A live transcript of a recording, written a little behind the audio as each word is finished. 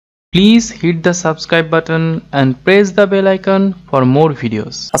Please hit the subscribe button and press the bell icon for more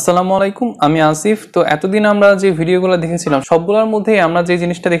videos. আসসালামু আলাইকুম, আমি আসিফ। তো এতদিন আমরা যে ভিডিওগুলো দেখেছিলাম সবগুলোর মধ্যেই আমরা যে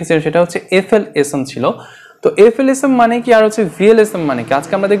জিনিসটা দেখেছিলাম সেটা হচ্ছে FLSM ছিল। তো FLSM মানে কি আর হচ্ছে VLSM মানে কি,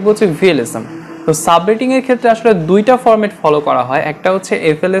 আজকে আমরা দেখব হচ্ছে VLSM। তো সাবনেটিং এর ক্ষেত্রে আসলে দুইটা ফরম্যাট ফলো করা হয়, একটা হচ্ছে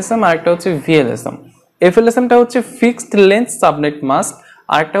FLSM আর একটা হচ্ছে VLSM। FLSM টা হচ্ছে ফিক্সড লেন্থ সাবনেট মাস্ক,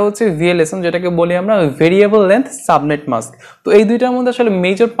 আরেকটা হচ্ছে VLSM যেটাকে বলি আমরা ভেরিয়েবল লেন্থ সাবনেট মাস্ক। তো এই দুইটার মধ্যে আসলে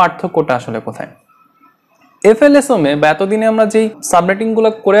মেজর পার্থক্যটা আসলে কোথায়? FLSM এ বা এতদিনে আমরা যেই সাবনেটিং গুলো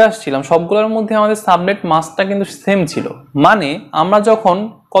করে আসছিলাম সবগুলোর মধ্যে আমাদের সাবনেট মাস্কটা কিন্তু সেম ছিল। মানে আমরা যখন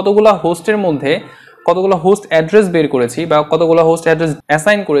কতগুলা হোস্টের মধ্যে কতগুলো হোস্ট অ্যাড্রেস বের করেছি বা কতগুলো হোস্ট অ্যাড্রেস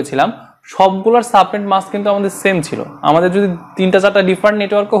অ্যাসাইন করেছিলাম সবগুলোর সাবনেট মাস্ক কিন্তু আমাদের সেম ছিল। আমাদের যদি 3-4টা ডিফারেন্ট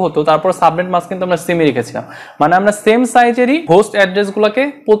নেটওয়ার্কও হতো তারপর সাবনেট মাস্ক কিন্তু আমরা সেমই রেখেছিলাম। মানে আমরা সেম সাইজেরই হোস্ট অ্যাড্রেসগুলোকে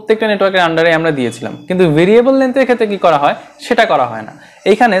প্রত্যেকটা নেটওয়ার্কের আন্ডারে আমরা দিয়েছিলাম। কিন্তু ভেরিয়েবল লেন্থের ক্ষেত্রে কি করা হয় সেটা করা হয় না।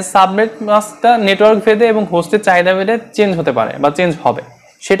 এইখানে সাবনেট মাস্কটা নেটওয়ার্ক ভেদে এবং হোস্টের চাহিদা ভেদে চেঞ্জ হতে পারে বা চেঞ্জ হবে,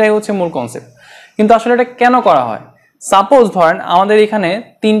 সেটাই হচ্ছে মূল কনসেপ্ট। কিন্তু আসলে এটা কেন করা হয়? সাপোজ ধরেন আমাদের এখানে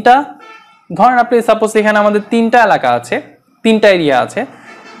এখানে আমাদের 3টা এলাকা আছে, 3টা এরিয়া আছে,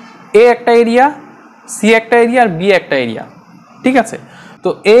 এ একটা এরিয়া, সি একটা এরিয়া আর বি একটা এরিয়া, ঠিক আছে? তো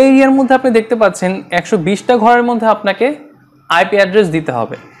এই এরিয়ার মধ্যে আপনি দেখতে পাচ্ছেন 120টা ঘরের মধ্যে আপনাকে আইপি অ্যাড্রেস দিতে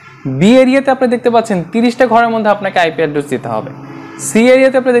হবে। বি এরিয়াতে আপনি দেখতে পাচ্ছেন 30টা ঘরের মধ্যে আপনাকে আইপি অ্যাড্রেস দিতে হবে। সি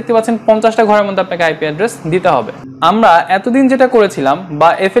এরিয়াতে আপনি দেখতে পাচ্ছেন 50টা ঘরের মধ্যে আপনাকে আইপি অ্যাড্রেস দিতে হবে। আমরা এতদিন যেটা করেছিলাম বা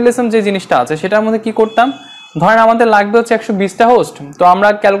FLSM যে জিনিসটা আছে সেটার মধ্যে কি করতাম, ধরেন আমাদের লাগবে হচ্ছে 120টা হোস্ট, তো আমরা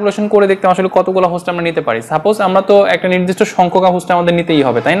ক্যালকুলেশন করে দেখতাম আসলে কতগুলো হোস্ট আমরা নিতে পারি। সাপোজ আমরা তো একটা নির্দিষ্ট সংখ্যক হোস্ট আমাদের নিতেই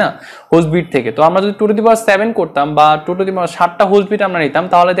হবে, তাই না, হোস্ট বিট থেকে। তো আমরা যদি 2^7 করতাম বা 2^7টা হোস্ট বিট আমরা নিতাম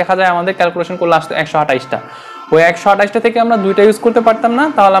তাহলে দেখা যায় আমাদের ক্যালকুলেশন করলে আসতো 128টা। ওই 128টা থেকে আমরা 2টা ইউজ করতে পারতাম না,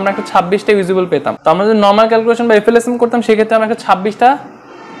 তাহলে আমরা একটা 26টা ইউজেবল পেতাম। তো আমরা যদি নর্মাল ক্যালকুলেশন বা FLSM করতাম সেক্ষেত্রে আমরা একটা 26টা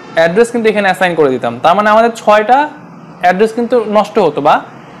অ্যাড্রেস কিন্তু এখানে অ্যাসাইন করে দিতাম। তার মানে আমাদের 6টা অ্যাড্রেস কিন্তু নষ্ট হতো বা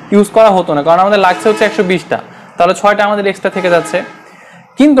ইউজ করা হতো না, কারণ আমাদের লাগছে হচ্ছে 120টা, তাহলে 6টা আমাদের এক্সট্রা থেকে যাচ্ছে।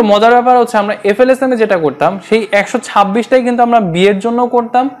 কিন্তু মজার ব্যাপার হচ্ছে আমরা FLSM এ যেটা করতাম সেই 126টাই কিন্তু আমরা বি এর জন্য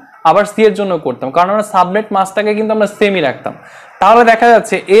করতাম আবার সি এর জন্য করতাম, কারণ আমরা সাবনেট মাস্কটাকে কিন্তু আমরা সেমই রাখতাম। তাহলে দেখা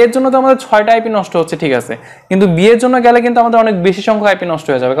যাচ্ছে এ এর জন্য তো আমাদের 6টা আইপি নষ্ট হচ্ছে, ঠিক আছে, কিন্তু বি এর জন্য গেলে কিন্তু আমাদের অনেক বেশি সংখ্যক আইপি নষ্ট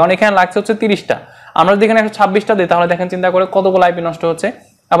হয়ে যাবে, কারণ এখানে লাগছে হচ্ছে 30টা। আমরা যদি এখানে 126টা দিই তাহলে দেখেন চিন্তা করে কতগুলো আইপি নষ্ট হচ্ছে।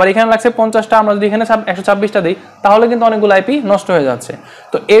 আবার এখানে লাগছে 50টা, আমরা যদি এখানে 126টা দিই তাহলে কিন্তু অনেকগুলো আইপি নষ্ট হয়ে যাচ্ছে।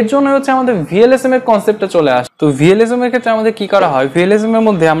 তো এর জন্য হচ্ছে আমাদের VLSM এর কনসেপ্টটা চলে আসে। তো VLSM এর ক্ষেত্রে আমাদের কি করা হয়, VLSM এর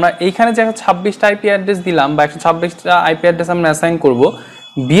মধ্যে আমরা এইখানে যে 126টা আইপি অ্যাড্রেস দিলাম বা 126টা আইপি অ্যাড্রেস আমরা অ্যাসাইন করব,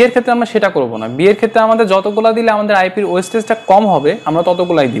 বি এর ক্ষেত্রে আমরা সেটা করব না। বি এর ক্ষেত্রে আমাদের যতগুলো দিলে আমাদের আইপির ওয়েস্টেজটা কম হবে আমরা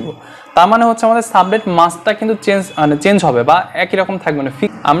ততগুলাই দিব। তার মানে হচ্ছে আমাদের সাবনেট মাস্কটা কিন্তু চেঞ্জ হবে বা একই রকম থাকবে না,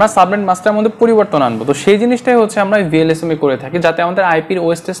 আমরা সাবনেট মাস্কটার মধ্যে পরিবর্তন আনবো। তো সেই জিনিসটাই হচ্ছে আমরা VLSM এ করে থাকি যাতে আমাদের আইপির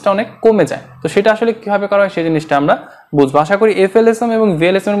ওয়েস্টেজটা অনেক কমে যায়। তো সেটা আসলে কিভাবে করা হয় সেই জিনিসটা আমরা বুঝবো। আশা করি FLSM এবং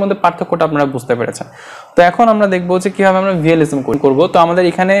VLSM এর মধ্যে পার্থক্যটা আপনারা বুঝতে পেরেছেন। তো এখন আমরা দেখবো যে কিভাবে আমরা VLSM করব। তো আমাদের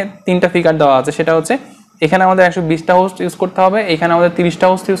এখানে 3টা ফিগার দেওয়া আছে, সেটা হচ্ছে এখানে আমাদের 120টা হোস্ট ইউজ করতে হবে, এখানে আমাদের 30টা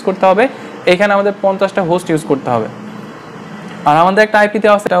হোস্ট ইউজ করতে হবে, এখানে আমাদের 50টা হোস্ট ইউজ করতে হবে। আর আমাদের একটা আইপি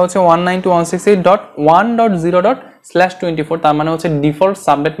দেওয়া আছে, এটা হচ্ছে 192.168.1.0./24, তার মানে হচ্ছে ডিফল্ট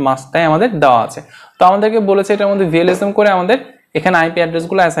সাবনেট মাস্কটাই আমাদের দেওয়া আছে। তো আমাদেরকে বলেছে এটার মধ্যে VLSM করে আমাদের এখানে আইপি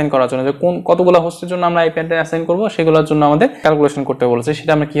অ্যাড্রেসগুলো অ্যাসাইন করার জন্য, যে কতগুলো হোস্টের জন্য আমরা আইপি অ্যাড্রেস অ্যাসাইন করব সেগুলোর জন্য আমাদের ক্যালকুলেশন করতে বলেছে।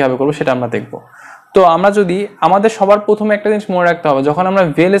 সেটা আমরা কিভাবে করব সেটা আমরা দেখব। তো আমরা যদি আমাদের সবার প্রথমে একটা জিনিস মনে রাখতে হবে, যখন আমরা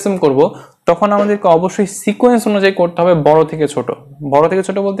VLSM করব তখন আমাদেরকে অবশ্যই সিকোয়েন্স অনুযায়ী করতে হবে, বড় থেকে ছোট। বড় থেকে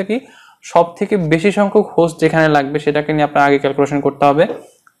ছোট বলতে কি, সব থেকে বেশি সংখ্যক হোস্ট যেখানে লাগবে সেটাকে নিয়ে আপনার আগে ক্যালকুলেশন করতে হবে,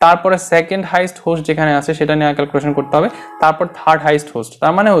 তারপরে সেকেন্ড হাইস্ট হোস্ট যেখানে আছে সেটা নিয়ে ক্যালকুলেশন করতে হবে, তারপর থার্ড হাইস্ট হোস্ট।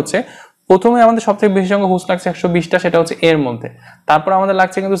 তার মানে হচ্ছে প্রথমে আমাদের সব থেকে বেশি সংখ্যক হোস্ট লাগছে 120টা, সেটা হচ্ছে এর মধ্যে, তারপর আমাদের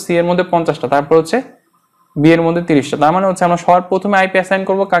লাগছে কিন্তু সি এর মধ্যে 50টা, তারপর হচ্ছে বি এর মধ্যে 30টা। তার মানে হচ্ছে আমরা সবার প্রথমে আইপি অ্যাসাইন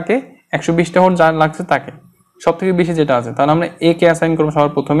করবো কাকে, 120টা হোস্ট যা লাগছে তাকে, সব থেকে বেশি যেটা আছে। তাহলে আমরা এ কে অ্যাসাইন করবো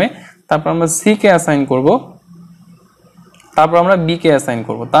সবার প্রথমে, তারপর আমরা সি কে অ্যাসাইন করবো, তারপর আমরা বি কে অ্যাসাইন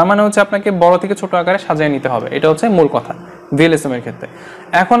করব। তার মানে হচ্ছে আপনাকে বড় থেকে ছোট আকারে সাজিয়ে নিতে হবে, এটা হচ্ছে মূল কথা VLSM এর ক্ষেত্রে।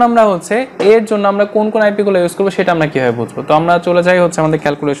 এখন আমরা হচ্ছে এর জন্য আমরা কোন কোন আইপি গুলো ইউজ করব সেটা আমরা কিভাবে বুঝবো। তো আমরা চলে যাই হচ্ছে আমাদের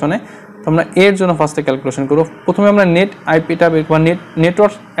ক্যালকুলেশনে। তো আমরা এর জন্য ফার্স্টে ক্যালকুলেশন করব। প্রথমে আমরা নেট আইপিটা বের করব,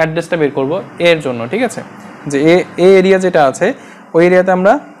 নেটওয়ার্ক অ্যাড্রেসটা বের করব এর জন্য, ঠিক আছে, যে এ এরিয়া যেটা আছে ওই এরিয়াতে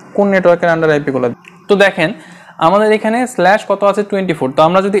আমরা কোন নেটওয়ার্কের আন্ডার আইপি গুলো। তো দেখেন আমাদের এখানে স্ল্যাশ কত আছে 24। তো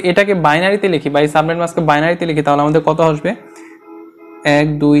আমরা যদি এটাকে বাইনারিতে লিখি বা এই সাবনেট মাস্ককে বাইনারিতে লিখি তাহলে আমাদের কত আসবে, 1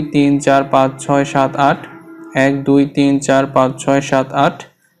 2 3 4 5 6 7 8, 1 2 3 4 5 6 7 8,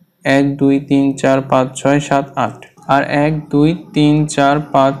 1 2 3 4 5 6 7 8। আর 1 2 3 4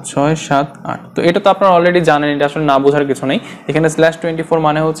 5 6 7 8। তো এটা তো আপনারা অলরেডি জানেন, এটা আসলে না বোঝার কিছু নেই। এখানে /24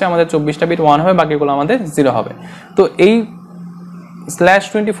 মানে হচ্ছে আমাদের 24টা বিট 1 হবে, বাকিগুলো আমাদের 0 হবে। তো এই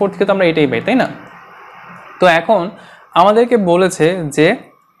 /24 থেকে তো আমরা এটাই পাই, তাই না? তো এখন আমাদেরকে বলেছে যে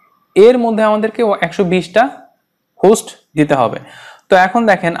এর মধ্যে আমাদেরকে 120টা হোস্ট দিতে হবে। তো এখন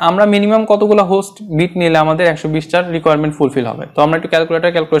দেখেন আমরা মিনিমাম কতগুলো হোস্ট বিট নিলে আমাদের 120টার রিকোয়ারমেন্ট ফুলফিল হবে। তো আমরা একটু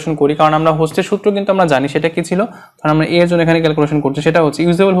ক্যালকুলেশন করি, কারণ আমরা হোস্টের সূত্র কিন্তু আমরা জানি সেটা কি ছিল। কারণ আমরা এর জন্য এখানে ক্যালকুলেশন করছি, সেটা হচ্ছে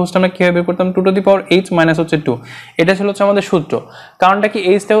ইউজেবল হোস্ট আমরা কিভাবে বের করতাম, 2⁻h মাইনাস হচ্ছে 2। এটা ছিল হচ্ছে আমাদের সূত্র। কারণটা কি,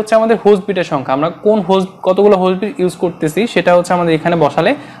 এইচটা হচ্ছে আমাদের হোস্ট বিটের সংখ্যা, আমরা কোন হোস্ট কতগুলো হোস্ট বিট ইউজ করতেছি সেটা হচ্ছে আমাদের এখানে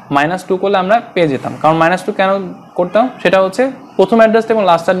বসালে -2 করলে আমরা পেয়ে যেতাম। কারণ -2 কেন করতাম, সেটা হচ্ছে প্রথম অ্যাড্রেসটা এবং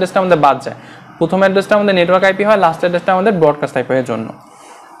লাস্ট অ্যাড্রেসটা আমাদের বাদ যায়। প্রথম অ্যাড্রেসটা আমাদের নেটওয়ার্ক আইপি হয়, লাস্ট অ্যাড্রেসটা আমাদের ব্রডকাস্ট আইপি এর জন্য।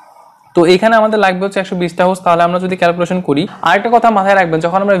 তো এখানে আমাদের লাগবে হচ্ছে 120টা হোস্ট। তাহলে আমরা যদি ক্যালকুলেশন করি, আরেকটা কথা মাথায় রাখবেন,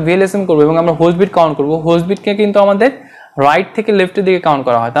 যখন আমরা vlsm করবো এবং আমরা হোস্ট বিট কাউন্ট করবো, হোস্ট বিটকে কিন্তু আমাদের রাইট থেকে লেফটের দিকে কাউন্ট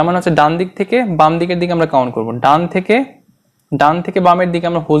করা হয়। তার মানে হচ্ছে ডান দিক থেকে বাম দিকের দিকে আমরা কাউন্ট করবো, ডান থেকে বামের দিকে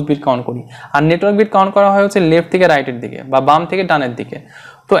আমরা হোস্ট বিট কাউন্ট করি। আর নেটওয়ার্ক বিট কাউন্ট করা হয় হচ্ছে লেফট থেকে রাইটের দিকে বা বাম থেকে ডানের দিকে।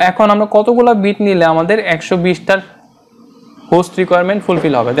 তো এখন আমরা কতগুলো বিট নিলে আমাদের 120টার হোস্ট রিকোয়ারমেন্ট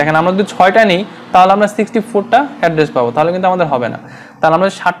ফুলফিল হবে? দেখেন আমরা যদি 6টা নিই তাহলে আমরা 64টা অ্যাড্রেস পাবো, তাহলে কিন্তু আমাদের হবে না। তাহলে আমরা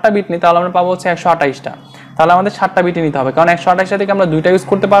 7টা বিট নিই তাহলে আমরা পাবো হচ্ছে 128টা। তাহলে আমাদের 7টা বিটই নিতে হবে, কারণ 128টা থেকে আমরা 2টা ইউজ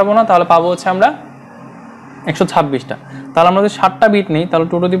করতে পারবো না, তাহলে পাবো হচ্ছে আমরা 126টা। তাহলে আমরা যদি 7টা বিট নিই তাহলে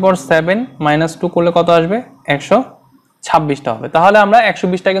 2⁻7 - 2 করলে কত আসবে, 126টা হবে। তাহলে আমরা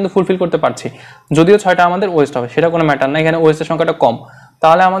 120টা কিন্তু ফুলফিল করতে পারছি, যদিও 6টা আমাদের ওয়েস্ট হবে, সেটা কোনো ম্যাটার না, এখানে ওয়েস্টের সংখ্যাটা কম।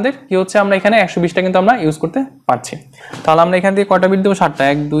 তাহলে আমাদের কি হচ্ছে, আমরা এখানে 120টা কিন্তু আমরা ইউজ করতে পারছি। তাহলে আমরা এখান থেকে কয়টা বিট দেবো, 7টা,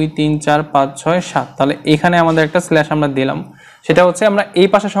 1 2 3 4 5 6 7। তাহলে এখানে আমাদের একটা স্ল্যাশ আমরা দিলাম, সেটা হচ্ছে আমরা এই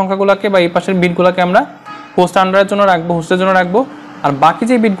পাশের সংখ্যাগুলোকে বা এই পাশের বিটগুলোকে আমরা হোস্ট আন্ডারের জন্য রাখবো, হোস্টের জন্য রাখবো, আর বাকি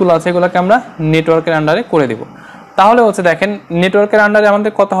যে বিটগুলো আছে এগুলোকে আমরা নেটওয়ার্কের আন্ডারে করে দেবো। তাহলে হচ্ছে দেখেন নেটওয়ার্কের আন্ডারে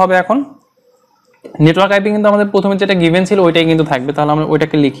আমাদের কত হবে, এখন নেটওয়ার্ক আইপি কিন্তু আমাদের প্রথমে যেটা গিভেন ছিল ওইটাই কিন্তু থাকবে। তাহলে আমরা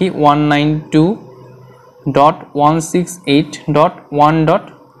ওইটাকে লিখি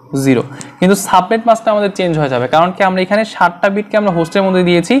 192.168.1.0, কিন্তু সাবনেট মাস্কটা আমাদের চেঞ্জ হয়ে যাবে। কারণ কি, আমরা এখানে 7টা বিটকে আমরা হোস্টের মধ্যে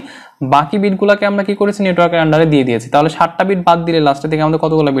দিয়েছি, বাকি বিটগুলোকে আমরা কি করেছি, নেটওয়ার্কের আন্ডারে দিয়ে দিয়েছি। তাহলে 7টা বিট বাদ দিলে লাস্টে থেকে আমাদের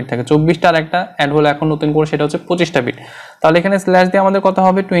কতগুলো বিট থাকে, 24টা, আর একটা অ্যাড হলো এখন নতুন করে, সেটা হচ্ছে 25টা বিট। তাহলে এখানে স্ল্যাশ দিয়ে আমাদের কত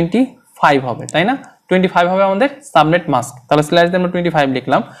হবে, 25 হবে, তাই না? 25 হবে আমাদের সাবনেট মাস্ক। তাহলে স্ল্যাশ দিয়ে আমরা 25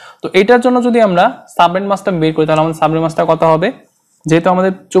 লিখলাম। তো এটার জন্য যদি আমরা সাবনেট মাস্কটা বের করি তাহলে আমাদের সাবনেট মাস্কটা কত হবে, যেহেতু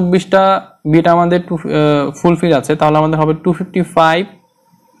আমাদের 24টা বিট আমাদের ফুলফিল আছে, তাহলে আমাদের হবে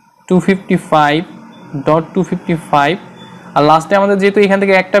 255.255, আর লাস্টে আমাদের যেহেতু এখান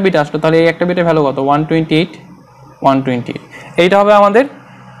থেকে একটা বিট আসলো, তাহলে এই একটা বিটের ভ্যালু কত, 128. এইটা হবে আমাদের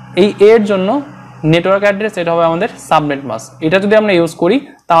এই এর জন্য নেটওয়ার্ক অ্যাড্রেস, এটা হবে আমাদের সাবনেট মাস্ক। এটা যদি আমরা ইউজ করি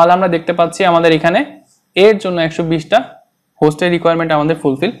তাহলে আমরা দেখতে পাচ্ছি আমাদের এখানে এর জন্য 120টা হোস্টের রিকোয়ারমেন্ট আমাদের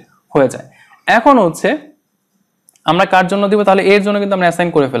ফুলফিল হয়ে যায়। এখন হচ্ছে আমরা কার জন্য দিব, তাহলে এর জন্য কিন্তু আমরা অ্যাসাইন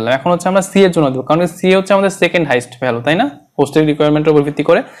করে ফেললাম। এখন হচ্ছে আমরা সি এর জন্য দেবো, কারণ সি হচ্ছে আমাদের সেকেন্ড হাইস্ট ভ্যালু, তাই না, হোস্টের রিকোয়ারমেন্টের উপর ভিত্তি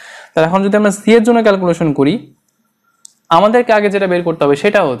করে। তাহলে এখন যদি আমরা সি এর জন্য ক্যালকুলেশন করি, আমাদেরকে আগে যেটা বের করতে হবে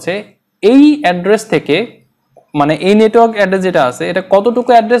সেটা হচ্ছে এই অ্যাড্রেস থেকে, মানে এই নেটওয়ার্ক অ্যাড্রেস যেটা আছে এটা কতটুকু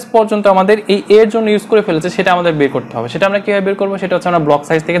অ্যাড্রেস পর্যন্ত আমাদের এই এর জন্য ইউজ করে ফেলেছে সেটা আমাদের বের করতে হবে। সেটা আমরা কিভাবে বের করবো, সেটা হচ্ছে আমরা ব্লক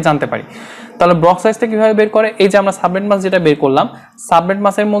সাইজ থেকে জানতে পারি। তাহলে ব্লক সাইজ থেকে কিভাবে বের করে, এই যে আমরা সাবনেট মাস্ক যেটা বের করলাম, সাবনেট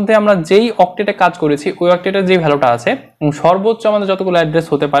মাস্কের মধ্যে আমরা যেই অক্টেটে কাজ করেছি ওই অক্টেটের যে ভ্যালুটা আছে সর্বোচ্চ আমাদের যতগুলো অ্যাড্রেস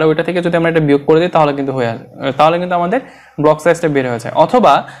হতে পারে ওইটা থেকে যদি আমরা এটা বিয়োগ করে দিই তাহলে কিন্তু তাহলে কিন্তু আমাদের ব্লক সাইজটা বের হয়ে যায়।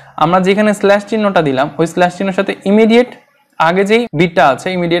 অথবা আমরা যেখানে স্ল্যাশ চিহ্নটা দিলাম ওই স্ল্যাশ চিহ্নের সাথে ইমিডিয়েট আগে যেই বিটটা আছে,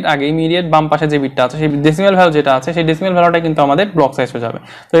 ইমিডিয়েট বাম পাশে যে বিটটা আছে সেই ডেসিমাল ভ্যালু যেটা আছে সেই ডেসিমাল ভ্যালুটা কিন্তু আমাদের ব্লক সাইজ হয়ে যাবে।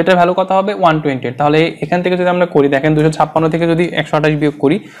 তো এটার ভ্যালু কত হবে, 128। তাহলে এখান থেকে যদি আমরা করি, দেখেন 256 থেকে যদি 128 বিয়োগ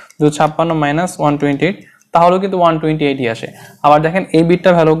করি, 256 - 128, তাহলেও কিন্তু 128ই আসে। আবার দেখেন এই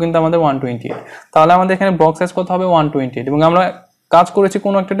বিটটার ভ্যালু কিন্তু আমাদের 128। তাহলে আমাদের এখানে ব্লক সাইজ কত হবে, 128। এবং আমরা কাজ করেছি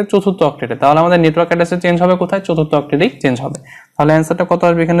কোন অক্টেটে, চতুর্থ অক্টেটে, তাহলে আমাদের নেটওয়ার্ক অ্যাড্রেসে চেঞ্জ হবে কোথায়, চতুর্থ অক্টেটেই চেঞ্জ হবে। তাহলে অ্যান্সারটা কত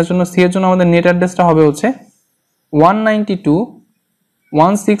আসবে এখানের জন্য, সি এর জন্য আমাদের নেট অ্যাড্রেসটা হবে হচ্ছে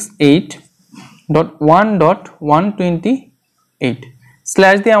 192.168.1.128।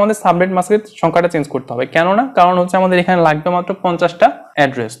 স্ল্যাশ দিয়ে আমাদের সাবনেট মাস্কের সংখ্যাটা চেঞ্জ করতে হবে, কেন না, কারণ হচ্ছে আমাদের এখানে লাগবে মাত্র 50টা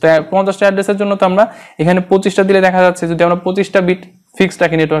অ্যাড্রেস। তো 50টা অ্যাড্রেসের জন্য তো আমরা এখানে 25টা দিলে দেখা যাচ্ছে, যদি আমরা 25টা বিট ফিক্সড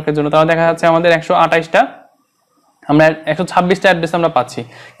রাখি নেটওয়ার্কের জন্য তাহলে দেখা যাচ্ছে আমাদের 128টা, আমরা 126টা অ্যাড্রেস আমরা পাচ্ছি।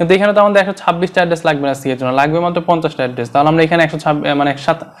 কিন্তু এখানে তো আমাদের 126টা অ্যাড্রেস লাগবে না, সি এর জন্য লাগবে মাত্র 50টা অ্যাড্রেস। তাহলে আমরা এখানে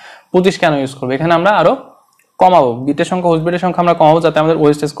 125 কেন ইউজ করবো, এখানে আমরা আরো কমাবো বিটের সংখ্যা, হোস্ট বিটের সংখ্যা আমরা কমাবো যাতে আমাদের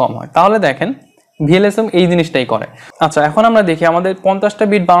ওয়েস্টেজ কম হয়। তাহলে দেখেন ভিএলএসএম এই জিনিসটাই করে। আচ্ছা, এখন আমরা দেখি আমাদের 50টা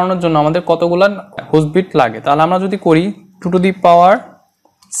বিট বানানোর জন্য আমাদের কতগুলো হোস্ট বিট লাগে। তাহলে আমরা যদি করি 2⁶,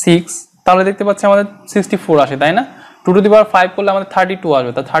 তাহলে দেখতে পাচ্ছি আমাদের 64 আসে, তাই না? 2 টু দি পাওয়ার 5 করলে আমাদের 32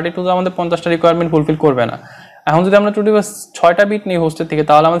 আসবে, তা 32 আমাদের 50টা রিকোয়ারমেন্ট ফুলফিল করবে না। এখন যদি আমরা 2 টু দি পাওয়ার 6টা বিট নিই হোস্টের থেকে,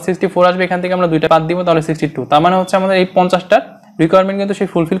 তাহলে আমাদের 64 আসবে, এখান থেকে আমরা 2টা বাদ দিব, তাহলে 62। তার মানে হচ্ছে আমাদের এই 50টা রিকোয়ারমেন্ট কিন্তু সে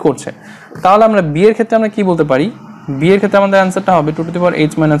ফুলফিল করছে। তাহলে আমরা বি এর ক্ষেত্রে আমরা কি বলতে পারি, বি এর ক্ষেত্রে আমাদের অ্যান্সারটা হবে 2 টু দি পাওয়ার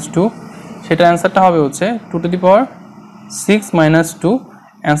h - 2, সেটা অ্যান্সারটা হবে হচ্ছে 2 টু দি পাওয়ার 6 - 2,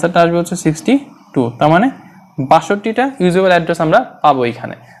 অ্যান্সারটা আসবে হচ্ছে 62। তার মানে 62টা ইউজেবল অ্যাড্রেস আমরা পাবো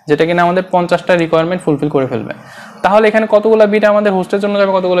এখানে, যেটা কিনা আমাদের 50টা রিকোয়ারমেন্ট ফুলফিল করে ফেলবে। তাহলে এখানে কতগুলো বিট আমাদের হোস্টের জন্য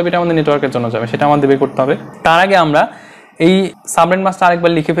যাবে, কতগুলো বিট আমাদের নেটওয়ার্কের জন্য যাবে, সেটা আমাদের বের করতে হবে। তার আগে আমরা এই সাবনেট মাস্কটা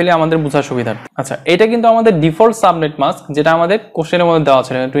আরেকবার লিখে ফেলি আমাদের বোঝার সুবিধার্থে। আচ্ছা, এটা কিন্তু আমাদের ডিফল্ট সাবনেট মাস্ক, যেটা আমাদের কোশ্চেনের মধ্যে দেওয়া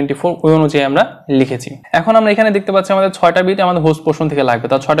ছিল 24, ওই অনুযায়ী আমরা লিখেছি। এখন আমরা এখানে দেখতে পাচ্ছি আমাদের 6টা বিট আমাদের হোস্ট পোর্শন থেকে লাগবে।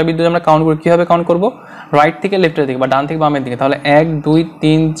 তার 6টা বিট যদি আমরা কাউন্ট করি, কিভাবে কাউন্ট করব, রাইট থেকে লেফটের দিকে বা ডান থেকে বামের দিকে। তাহলে 1 2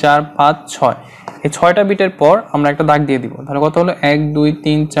 3 4 5 6, এই 6টা বিটের পর আমরা একটা দাগ দিয়ে দিব। তাহলে কত হলো, 1 2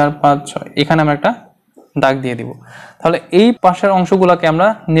 3 4 5 6, এখানে আমরা একটা দাগ দিয়ে দিব। তাহলে এই পাশের অংশগুলোকে আমরা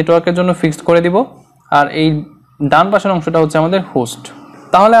নেটওয়ার্কের জন্য ফিক্সড করে দিব, আর এই ডান পাশের অংশটা হচ্ছে আমাদের হোস্ট।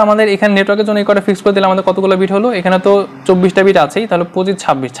 তাহলে আমাদের এখানে নেটওয়ার্কের জন্য এই কটা ফিক্স করে দিলে আমাদের কতগুলো বিট হলো, এখানে তো 24টা বিট আছেই, তাহলে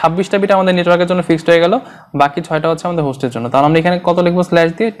 25 26টা বিট আমাদের নেটওয়ার্কের জন্য ফিক্সড হয়ে গেল, বাকি 6টা হচ্ছে আমাদের হোস্টের জন্য। তাহলে আমরা এখানে কত লিখবো, স্ল্যাশ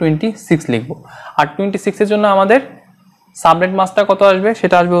দিয়ে 26 লিখবো। আর 26 এর জন্য আমাদের সাবনেট মাস্কটা কত আসবে,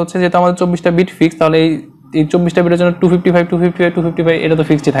 সেটা আসবে হচ্ছে, যেহেতু আমাদের 24টা বিট ফিক্স, তাহলে এই 24টা বিটের জন্য 255 এটা তো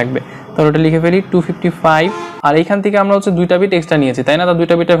ফিক্সডই থাকবে। তাহলে ওটা লিখে ফেলি 255। আর এইখান থেকে আমরা হচ্ছে 2টা বিট এক্সট্রা নিয়েছি, তাই না? তার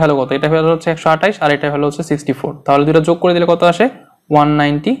 2টা বিটের ভ্যালু কত, এটা ভ্যালু হচ্ছে 128 আর এটা ভ্যালু হচ্ছে 64। তাহলে দুটো যোগ করে দিলে কত আসে,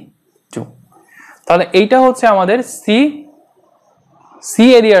 192। তাহলে এইটা হচ্ছে আমাদের সি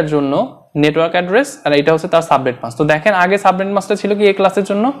এরিয়ার জন্য নেটওয়ার্ক অ্যাড্রেস, আর এটা হচ্ছে তার সাবনেট মাস্ক। তো দেখেন, আগে সাবনেট মাস্কটা ছিল কি এ ক্লাসের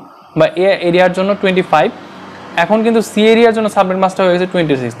জন্য বা এ এরিয়ার জন্য 25, এখন কিন্তু সি এরিয়ার জন্য সাবনেট মাস্কটা হয়ে গেছে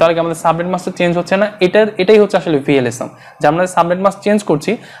 26। তাহলে কি আমাদের সাবনেট মাস্কটা চেঞ্জ হচ্ছে না? এটাই হচ্ছে আসলে ভিএলএসএম, যে আমরা সাবনেট মাস্ক চেঞ্জ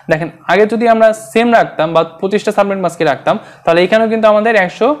করছি। দেখেন, আগে যদি আমরা সেম রাখতাম বা 25টা সাবনেট মাস্কে রাখতাম, তাহলে এখানেও কিন্তু আমাদের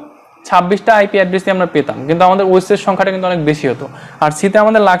 126টা আইপি অ্যাড্রেস আমরা পেতাম, কিন্তু আমাদের ওয়েস্টের সংখ্যাটা কিন্তু অনেক বেশি হতো। আর সিতে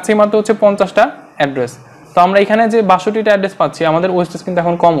আমাদের লাগছেই মাত্র হচ্ছে 50টা অ্যাড্রেস। তো আমরা এখানে যে 62টা অ্যাড্রেস পাচ্ছি, আমাদের ওয়েস্টেজ কিন্তু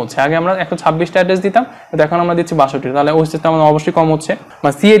এখন কম হচ্ছে। আগে আমরা 126টা অ্যাড্রেস দিতাম, কিন্তু এখন আমরা দিচ্ছি 62টা, তাহলে ওয়েস্টেজটা আমাদের অবশ্যই কম হচ্ছে বা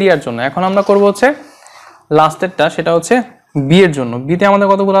সি এরিয়ার জন্য। এখন আমরা করবো হচ্ছে লাস্টেরটা, সেটা হচ্ছে বি এর জন্য। বিতে আমাদের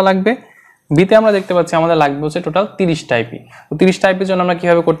কতগুলো লাগবে, বিতে আমরা দেখতে পাচ্ছি আমাদের লাগবে হচ্ছে টোটাল 30টা আইপি। তো 30টা আইপির জন্য আমরা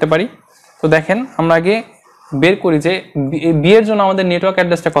কিভাবে করতে পারি, তো দেখেন, আমরা আগে বের করি যে বি এর জন্য আমাদের নেটওয়ার্ক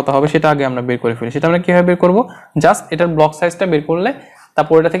অ্যাড্রেসটা কত হবে, সেটা আগে আমরা বের করে ফেলি। সেটা আমরা কিভাবে বের করব, জাস্ট এটার ব্লক সাইজটা বের করলে,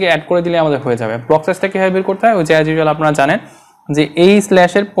 তারপর এটা থেকে অ্যাড করে দিলে আমাদের হয়ে যাবে। ব্লক সাইজটা কিভাবে বের করতে হয়, ওই যে অ্যাজ ইউজুয়াল আপনারা জানেন যে এই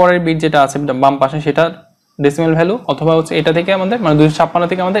স্ল্যাশের পরের বিট যেটা আছে বাম পাশে, সেটা ডেসিমেল ভ্যালু, অথবা হচ্ছে এটা থেকে আমাদের মানে 256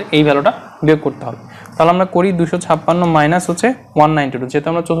 থেকে আমাদের এই ভ্যালুটা বিয়োগ করতে হবে। তাহলে আমরা করি 256 মাইনাস হচ্ছে 192, যেহেতু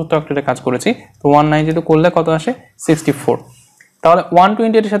আমরা চতুর্থ অক্টেটে কাজ করেছি, তো 192 করলে কত আসে, 64। তাহলে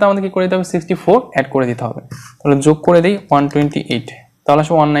 128 এর সাথে আমাদের কি করে দিতে হবে, 64 অ্যাড করে দিতে হবে। তাহলে যোগ করে দিই 128, তাহলে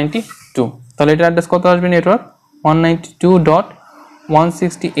আসে 192। তাহলে এটার অ্যাড্রেস কত আসবে, নেটওয়ার্ক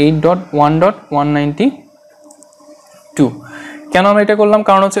 192.168.1.192। কেন আমরা এটা করলাম,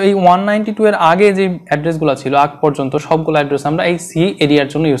 কারণ হচ্ছে এই 192 এর আগে যে অ্যাড্রেসগুলো ছিল আগ পর্যন্ত, সবগুলো অ্যাড্রেস আমরা এই সি এরিয়ার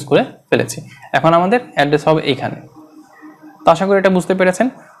জন্য ইউজ করে ফেলেছি। এখন আমাদের অ্যাড্রেস হবে এইখানে। তো আশা করি এটা বুঝতে পেরেছেন।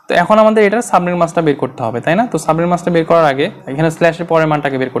 তো এখন আমাদের এটার সাবনেট মাস্কটা বের করতে হবে, তাই না? তো সাবনেট মাস্কটা বের করার আগে এখানে স্ল্যাশের পরের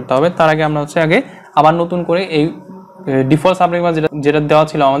মানটাকে বের করতে হবে। তার আগে আমরা হচ্ছে আগে আবার নতুন করে এই ডিফল্ট সাবনেট মাস্ক যেটা দেওয়া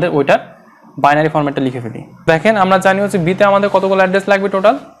ছিল আমাদের, ওইটার বাইনারি ফরম্যাটটা লিখে ফেলি। দেখেন, আমরা জানি হচ্ছে বিতে আমাদের কতগুলো অ্যাড্রেস লাগবে,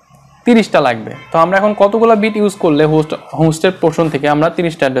 টোটাল 30টা লাগবে। তো আমরা এখন কতগুলো বিট ইউজ করলে হোস্টের পোর্শন থেকে আমরা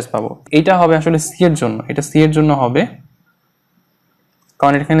 30টা অ্যাড্রেস পাবো। এইটা হবে আসলে সি এর জন্য, এটা সি এর জন্য হবে,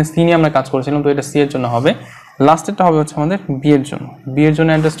 কারণ এখানে সি নিয়ে আমরা কাজ করেছিলাম, তো এটা সি এর জন্য হবে। লাস্টেরটা হবে হচ্ছে আমাদের বি এর জন্য। বি এর জন্য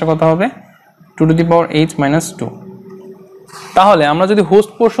অ্যাড্রেসটা কত হবে, 2 টু দি পাওয়ার h - 2। তাহলে আমরা যদি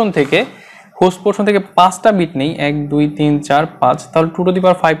হোস্ট পোর্শন থেকে 5টা বিট নেই, 1 2 3 4 5, তাহলে 2 টু দি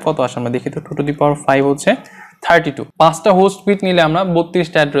পাওয়ার 5 কত আসে আমরা দেখি তো। 2 টু দি পাওয়ার 5 হচ্ছে 32। 5টা হোস্ট বিট নিলে আমরা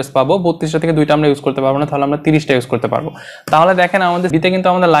 32টা অ্যাড্রেস পাবো। 32টা থেকে 2টা আমরা ইউজ করতে পারবো না, তাহলে আমরা 30টা ইউজ করতে পারবো। তাহলে দেখেন, আমাদের বিতে কিন্তু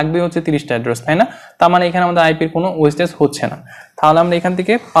আমাদের লাগবে হচ্ছে 30টা অ্যাড্রেস, তাই না? তার মানে এখানে আমাদের আইপির কোনো ওয়েস্টেজ হচ্ছে না। তাহলে আমরা এখান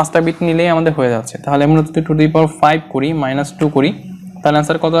থেকে 5টা বিট নিলেই আমাদের হয়ে যাচ্ছে। তাহলে আমরা যদি 2 টু দি পাওয়ার 5 করি -2 করি, তাহলে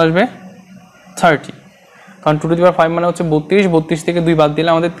অ্যান্সার কত আসবে, 30। কারণ 2 টু দি পাওয়ার 5 মানে হচ্ছে 32 থেকে 2 বাদ দিলে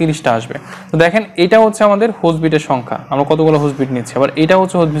আমাদের 30টা আসবে। তো দেখেন, এটা হচ্ছে আমাদের হোস্ট বিটের সংখ্যা, আমরা কতগুলো হোস্ট বিট নিচ্ছি। আবার এটা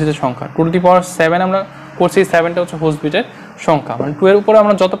হচ্ছে হোস্ট বিটের সংখ্যা, 2 টু দি পাওয়ার 7 আমরা করছি, 7টা হচ্ছে হোস্ট বিটের সংখ্যা, মানে 2 এর উপরে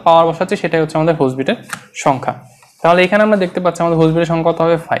আমরা যত পাওয়ার বসাচ্ছি সেটাই হচ্ছে আমাদের হোস্ট বিটের সংখ্যা। তাহলে এখানে আমরা দেখতে পাচ্ছি আমাদের হোস্ট বিটের সংখ্যা কত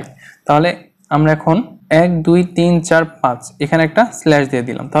হবে, 5। তাহলে আমরা এখন 1 2 3 4 5 এখানে একটা স্ল্যাশ দিয়ে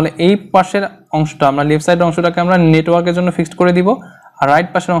দিলাম। তাহলে এই পাশের অংশটা, আমরা লেফট সাইডের অংশটাকে আমরা নেটওয়ার্কের জন্য ফিক্সড করে দিব, আর রাইট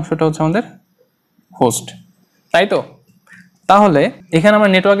পাশের অংশটা হচ্ছে আমাদের হোস্ট, তাই তো? তাহলে এখানে আমরা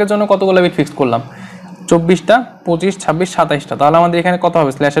নেটওয়ার্কের জন্য কতগুলো বিট ফিক্সড করলাম, 24টা 25 26 27টা, তাহলে আমাদের এখানে কত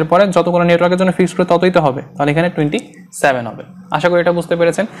হবে স্ল্যাশের পরে যতগুলো নেটওয়ার্কের জন্য ফিক্স করে ততই তো হবে, তাহলে এখানে 27 হবে। আশা করি এটা বুঝতে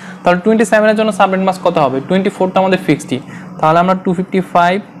পেরেছেন। তাহলে 27 এর জন্য সাবনেট মাস্ক কত হবে, 24টা আমাদের ফিক্সডই, তাহলে আমরা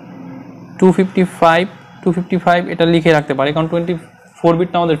 255 এটা লিখে রাখতে পারি, কারণ 24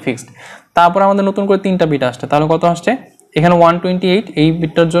 বিটটা আমাদের ফিক্সড। তারপর আমাদের নতুন করে 3টা বিট আসছে, তাহলে কত আসছে এখানে 128 এই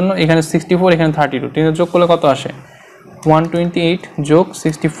বিটটার জন্য, এখানে 64, এখানে 32, তিনটা যোগ করলে কত আসে 128 যোগ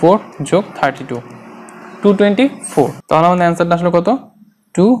 64 যোগ 32, 224। তাহলে আমাদের অ্যান্সারটা আসলে কত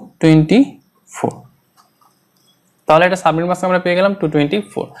 224। তাহলে এটা সাবনেট মাস্ক আমরা পেয়ে গেলাম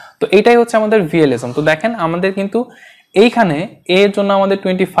 224। তো এটাই হচ্ছে আমাদের ভিএলএসএম। তো দেখেন আমাদের কিন্তু এইখানে এ এর জন্য আমাদের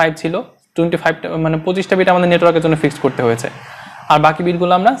 25 ছিল, 25টা মানে 25টা বিট আমাদের নেটওয়ার্কের জন্য ফিক্স করতে হয়েছে, আর বাকি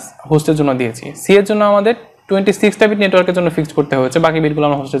বিটগুলো আমরা হোস্টের জন্য দিয়েছি। সি এর জন্য আমাদের 26টা বিট নেটওয়ার্কের জন্য ফিক্স করতে হয়েছে, বাকি বিটগুলো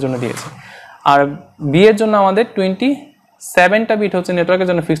আমরা হোস্টের জন্য দিয়েছি। আর বি এর জন্য আমাদের 27টা বিট হচ্ছে নেটওয়ার্কের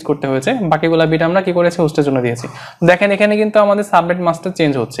জন্য ফিক্স করতে হয়েছে, বাকিগুলো বিট আমরা কি করেছি হোস্টের জন্য দিয়েছি। দেখেন এখানে কিন্তু আমাদের সাবনেট মাস্কটা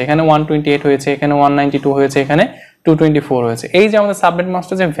চেঞ্জ হচ্ছে, এখানে 128 হয়েছে, এখানে 192 হয়েছে, এখানে 224 হয়েছে। এই যে আমাদের সাবনেট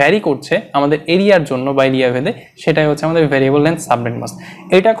মাস্কটা যে ভ্যারি করছে আমাদের এরিয়ার জন্য বা এরিয়া ভেদে, সেটাই হচ্ছে আমাদের ভ্যারিয়েবল লেন্থ সাবনেট মাস্ক।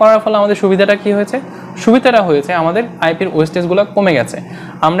 এটা করার ফলে আমাদের সুবিধাটা কি হয়েছে, সুবিধাটা হয়েছে আমাদের আইপির ওয়েস্টেজগুলো কমে গেছে।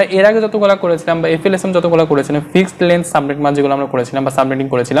 আমরা এর আগে যতগুলো করেছিলাম বা এফএলএসএম যতগুলো করেছিলাম, ফিক্সড লেন্থ সাবনেট মাস্ক যেগুলো আমরা করেছিলাম বা সাবনেটিং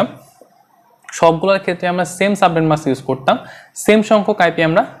করেছিলাম, সবগুলোর ক্ষেত্রে আমরা সেম সাবনেট মাস্ক ইউজ করতাম, সেম সংখ্যক আইপি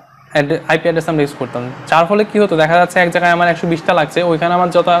অ্যাড্রেস আমরা ইউজ করতাম। যার ফলে কি হতো, দেখা যাচ্ছে এক জায়গায় আমার 120টা লাগছে, ওইখানে আমার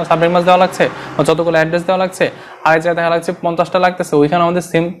যত সাবনেট মাস্ক দেওয়া লাগছে বা যতগুলো অ্যাড্রেস দেওয়া লাগছে, আরেক জায়গায় দেখা লাগছে 50টা লাগতেছে, ওইখানে আমাদের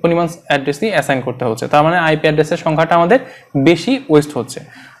সেম পরিমাণ অ্যাড্রেসই অ্যাসাইন করতে হচ্ছে। তার মানে আইপি অ্যাড্রেসের সংখ্যাটা আমাদের বেশি ওয়েস্ট হচ্ছে।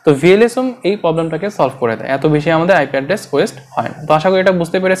 তো ভিএলএসএম এই প্রবলেমটাকে সলভ করে দেয়, এত বেশি আমাদের আইপি অ্যাড্রেস ওয়েস্ট হয় না। তো আশা করি এটা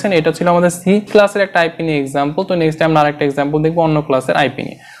বুঝতে পেরেছেন। এটা ছিল আমাদের সি ক্লাসের একটা আইপি নিয়ে এক্সাম্পল। তো নেক্সট টাইম আমরা আরেকটা এক্সাম্পল দেখবো অন্য ক্লাসের আইপি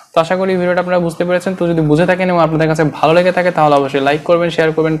নিয়ে। তো আশা করি ভিডিওটা আপনারা বুঝতে পেরেছেন। তো যদি বুঝে থাকেন এবং আপনাদের কাছে ভালো লেগে থাকে তাহলে অবশ্যই লাইক করবেন, শেয়ার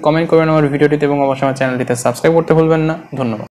করবেন, কমেন্ট করবেন আমার ভিডিওটিতে এবং অবশ্যই আমার চ্যানেলটিতে সাবস্ক্রাইব করতে ভুলবেন না। ধন্যবাদ।